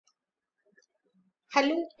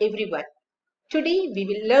Hello everyone. Today we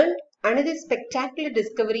will learn another spectacular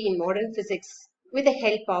discovery in modern physics with the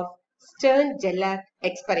help of Stern-Gerlac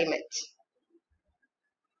experiment.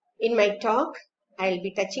 In my talk, I will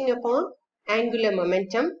be touching upon angular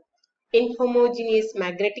momentum, inhomogeneous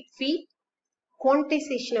magnetic field,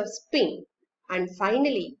 quantization of spin, and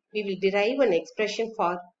finally we will derive an expression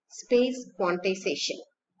for space quantization.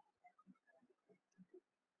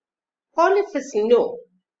 All of us know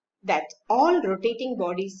that all rotating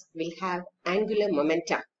bodies will have angular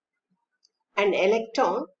momentum. An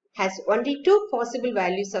electron has only two possible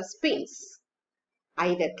values of spins,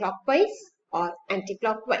 either clockwise or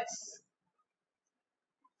anticlockwise.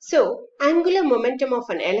 So, angular momentum of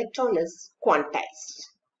an electron is quantized.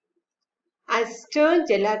 As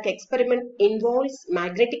Stern-Gerlac experiment involves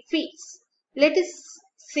magnetic fields, let us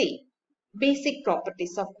see basic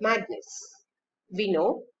properties of magnets. We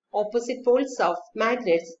know opposite poles of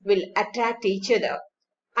magnets will attract each other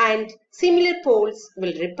and similar poles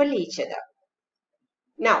will repel each other.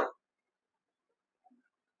 Now,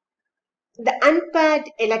 the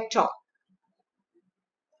unpaired electron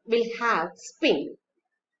will have spin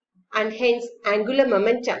and hence angular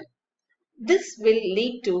momentum. This will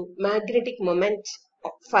lead to magnetic moment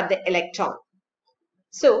for the electron.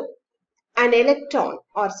 So, an electron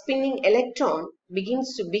or spinning electron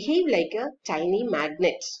begins to behave like a tiny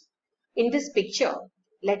magnet. In this picture,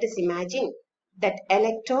 let us imagine that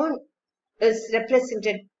electron is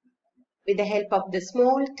represented with the help of the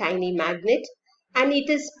small tiny magnet, and it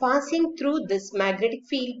is passing through this magnetic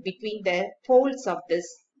field between the poles of this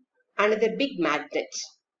another big magnet.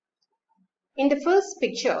 In the first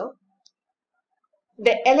picture,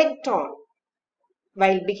 the electron,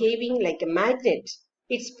 while behaving like a magnet,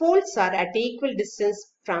 its poles are at equal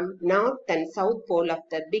distance from north and south pole of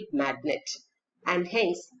the big magnet, and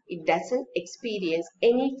hence it doesn't experience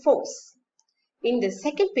any force. In the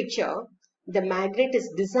second picture, the magnet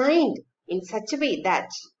is designed in such a way that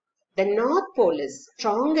the north pole is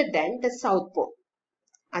stronger than the south pole.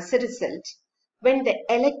 As a result, when the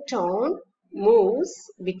electron moves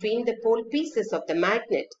between the pole pieces of the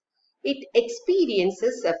magnet, it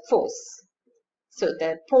experiences a force. So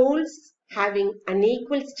the poles having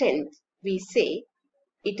unequal strength, we say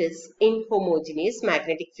it is inhomogeneous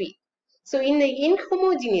magnetic field. So in the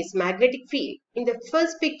inhomogeneous magnetic field, in the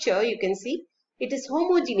first picture you can see it is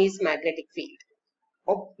homogeneous magnetic field.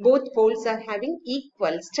 Both poles are having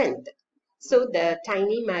equal strength. So the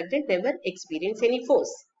tiny magnet never experiences any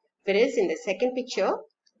force. Whereas in the second picture,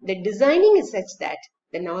 the designing is such that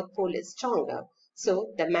the north pole is stronger.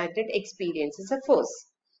 So the magnet experiences a force.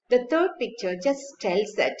 The third picture just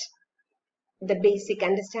tells that the basic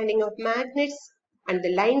understanding of magnets and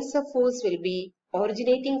the lines of force will be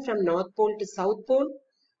originating from north pole to south pole.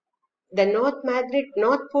 The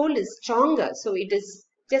north pole is stronger, so it is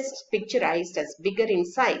just picturized as bigger in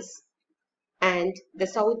size, and the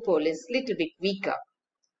south pole is little bit weaker.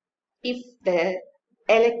 If the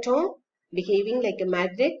electron behaving like a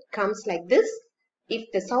magnet comes like this,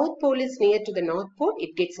 if the south pole is near to the north pole,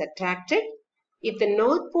 it gets attracted. If the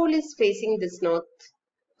north pole is facing this north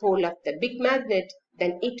pole of the big magnet,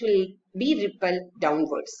 then it will be repelled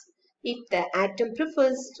downwards. If the atom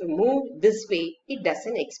prefers to move this way, it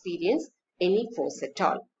doesn't experience any force at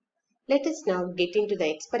all. Let us now get into the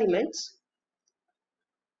experiment.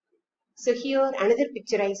 So here another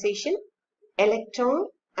picturization. Electron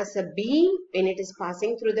as a beam when it is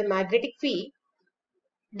passing through the magnetic field,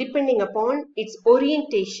 depending upon its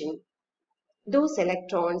orientation, those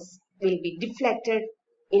electrons will be deflected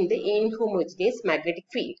in the inhomogeneous magnetic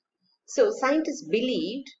field. So scientists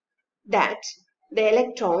believed that the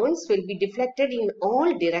electrons will be deflected in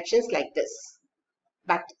all directions like this.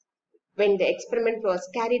 But when the experiment was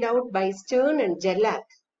carried out by Stern and Gerlac,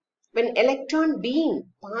 when electron beam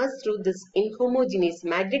passed through this inhomogeneous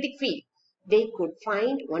magnetic field, they could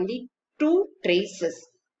find only two traces,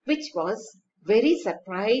 which was very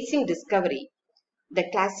surprising discovery.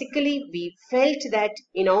 Classically, we felt that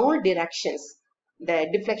in all directions the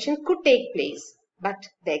deflection could take place, but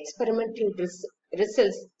the experimental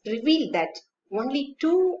results revealed that only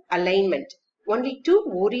two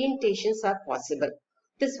orientations are possible.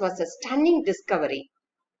 This was a stunning discovery.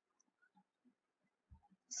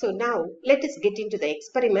 So now let us get into the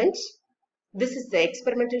experiment. This is the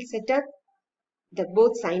experimental setup that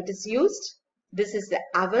both scientists used. This is the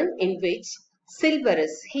oven in which silver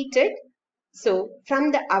is heated. So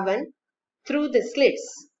from the oven, through the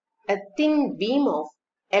slits, a thin beam of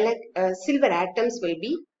silver atoms will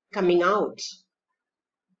be coming out.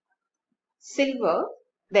 Silver,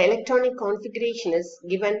 the electronic configuration is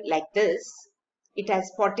given like this. It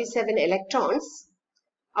has 47 electrons,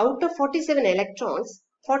 Out of 47 electrons,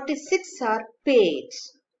 46 are paired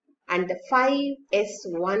and the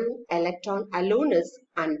 5s1 electron alone is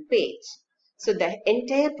unpaired. So the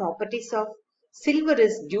entire properties of silver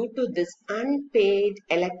is due to this unpaired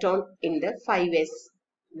electron in the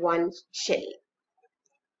 5s1 shell.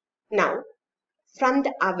 Now, from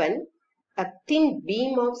the oven, a thin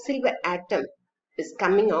beam of silver atom is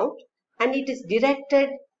coming out and it is directed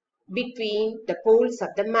between the poles of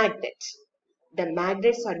the magnet. The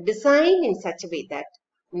magnets are designed in such a way that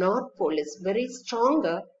north pole is very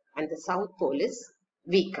stronger and the south pole is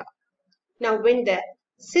weaker. Now, when the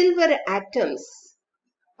silver atoms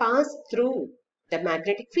pass through the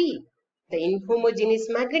magnetic field, the inhomogeneous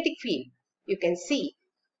magnetic field, you can see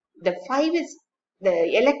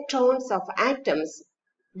the electrons of atoms,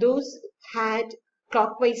 those had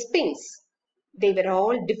clockwise spins. They were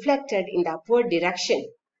all deflected in the upward direction,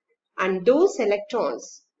 and those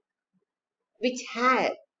electrons which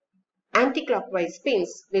had anticlockwise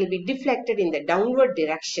spins will be deflected in the downward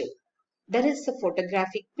direction. There is a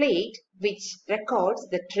photographic plate which records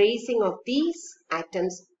the tracing of these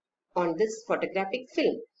atoms on this photographic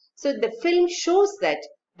film. So the film shows that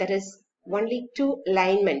there is only two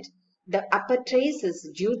alignment. The upper trace is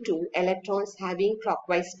due to electrons having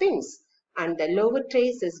clockwise spins and the lower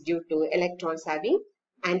trace is due to electrons having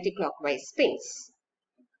anticlockwise spins.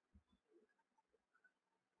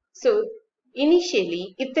 So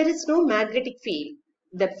initially, if there is no magnetic field,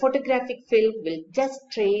 the photographic film will just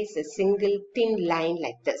trace a single thin line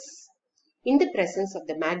like this. In the presence of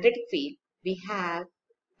the magnetic field, we have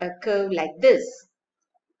a curve like this,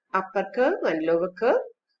 upper curve and lower curve,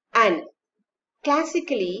 and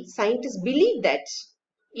classically, scientists believe that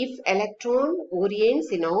if electron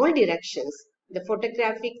orients in all directions, the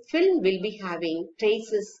photographic film will be having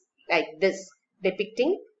traces like this,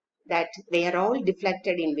 depicting that they are all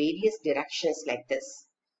deflected in various directions like this.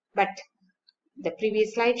 But the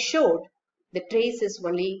previous slide showed the trace is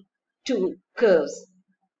only two curves.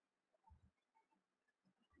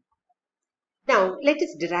 Now, let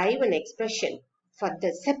us derive an expression for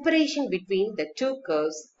the separation between the two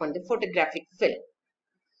curves on the photographic film.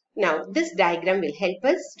 Now, this diagram will help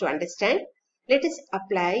us to understand. Let us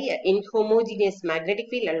apply an inhomogeneous magnetic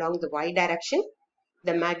field along the y direction.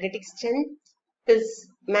 The magnetic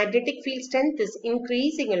field strength is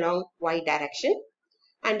increasing along y direction.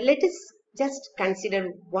 And let us just consider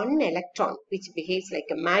one electron which behaves like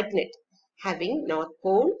a magnet having north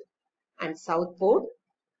pole and south pole.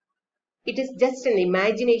 It is just an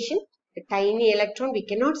imagination. A tiny electron we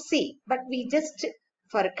cannot see, but we just,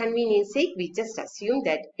 for convenience sake, we just assume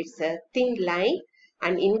that it's a thin line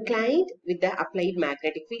and inclined with the applied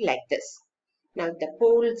magnetic field like this. Now the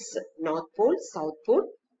poles, north pole, south pole,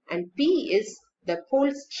 and P is the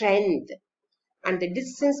pole strength and the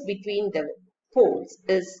distance between the poles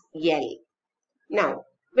is L. Now,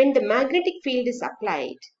 when the magnetic field is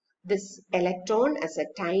applied, this electron as a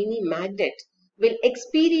tiny magnet will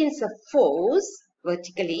experience a force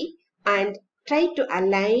vertically and try to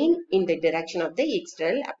align in the direction of the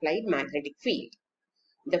external applied magnetic field.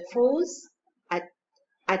 The force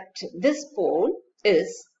at this pole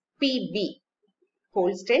is PB,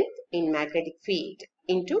 pole strength in magnetic field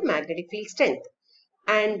into magnetic field strength.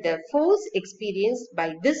 And the force experienced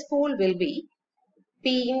by this pole will be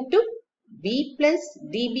P into B plus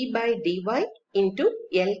dB by dy into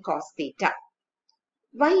L cos theta.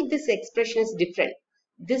 Why this expression is different?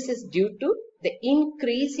 This is due to the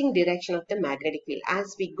increasing direction of the magnetic field.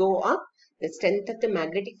 As we go up, the strength of the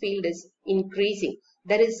magnetic field is increasing.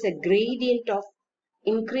 There is a gradient of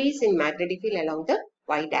increase in magnetic field along the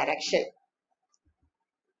y direction.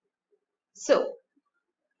 So,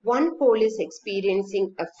 one pole is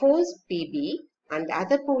experiencing a force PB and the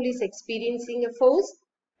other pole is experiencing a force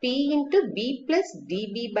P into B plus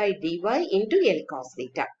dB by dy into L cos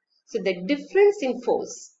theta. So, the difference in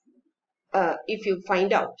force, if you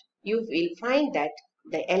find out, you will find that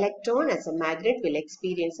the electron as a magnet will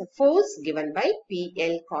experience a force given by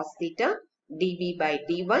PL cos theta dB by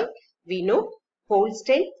dy. We know pole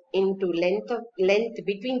strength into length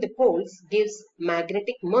between the poles gives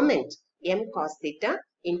magnetic moment M cos theta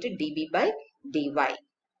into dB by dy.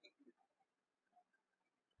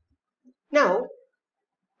 Now,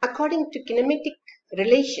 according to kinematic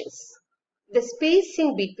relations, the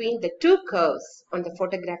spacing between the two curves on the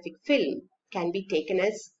photographic film can be taken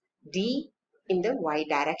as d in the y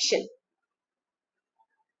direction.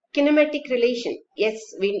 Kinematic relation, yes,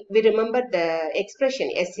 we remember the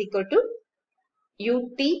expression S equal to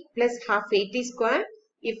ut plus half at square.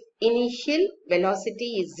 If initial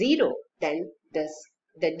velocity is 0, then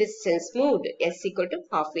the distance moved S equal to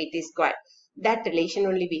half at square. That relation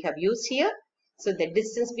only we have used here. So the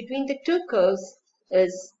distance between the two curves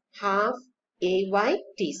is half ay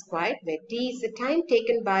t squared, where t is the time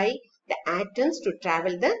taken by the atoms to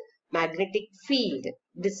travel the magnetic field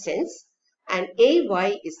distance, and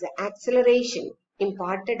ay is the acceleration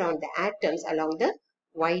imparted on the atoms along the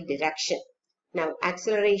y direction. Now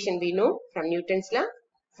acceleration we know from Newton's law,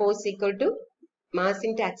 force equal to mass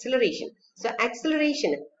into acceleration. So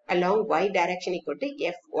acceleration along y direction equal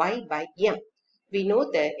to Fy by m. We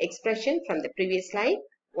know the expression from the previous slide.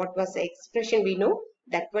 What was the expression we know?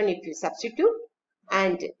 That one if you substitute,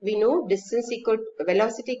 and we know distance equal to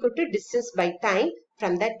velocity equal to distance by time.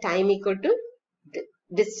 From that, time equal to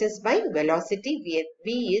distance by velocity, where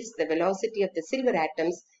v is the velocity of the silver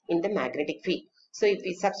atoms in the magnetic field. So if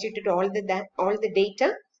we substitute all the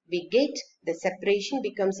data, we get the separation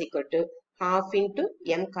becomes equal to half into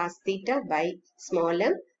m cos theta by small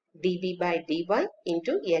m dv by dy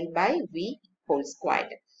into L by v whole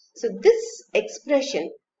squared. So this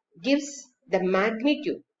expression gives the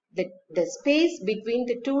magnitude, the space between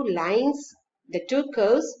the two lines, the two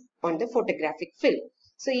curves on the photographic film.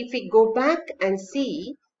 So if we go back and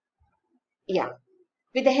see,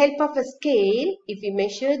 with the help of a scale, if we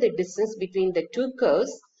measure the distance between the two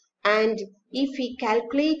curves, and if we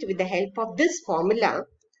calculate with the help of this formula,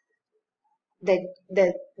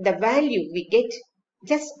 the value we get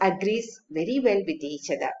just agrees very well with each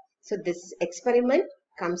other. So this experiment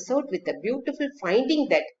comes out with a beautiful finding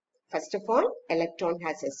that, first of all, electron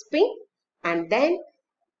has a spin, and then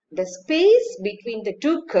the space between the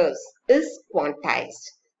two curves is quantized,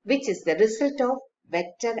 which is the result of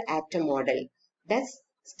vector atom model. Thus,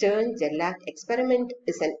 Stern-Gerlac experiment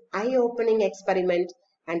is an eye-opening experiment,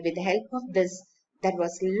 and with the help of this, there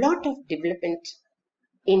was a lot of development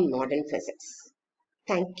in modern physics.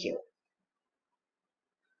 Thank you.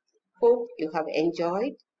 Hope you have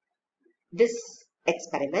enjoyed this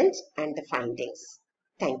experiment and the findings.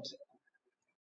 Thank you.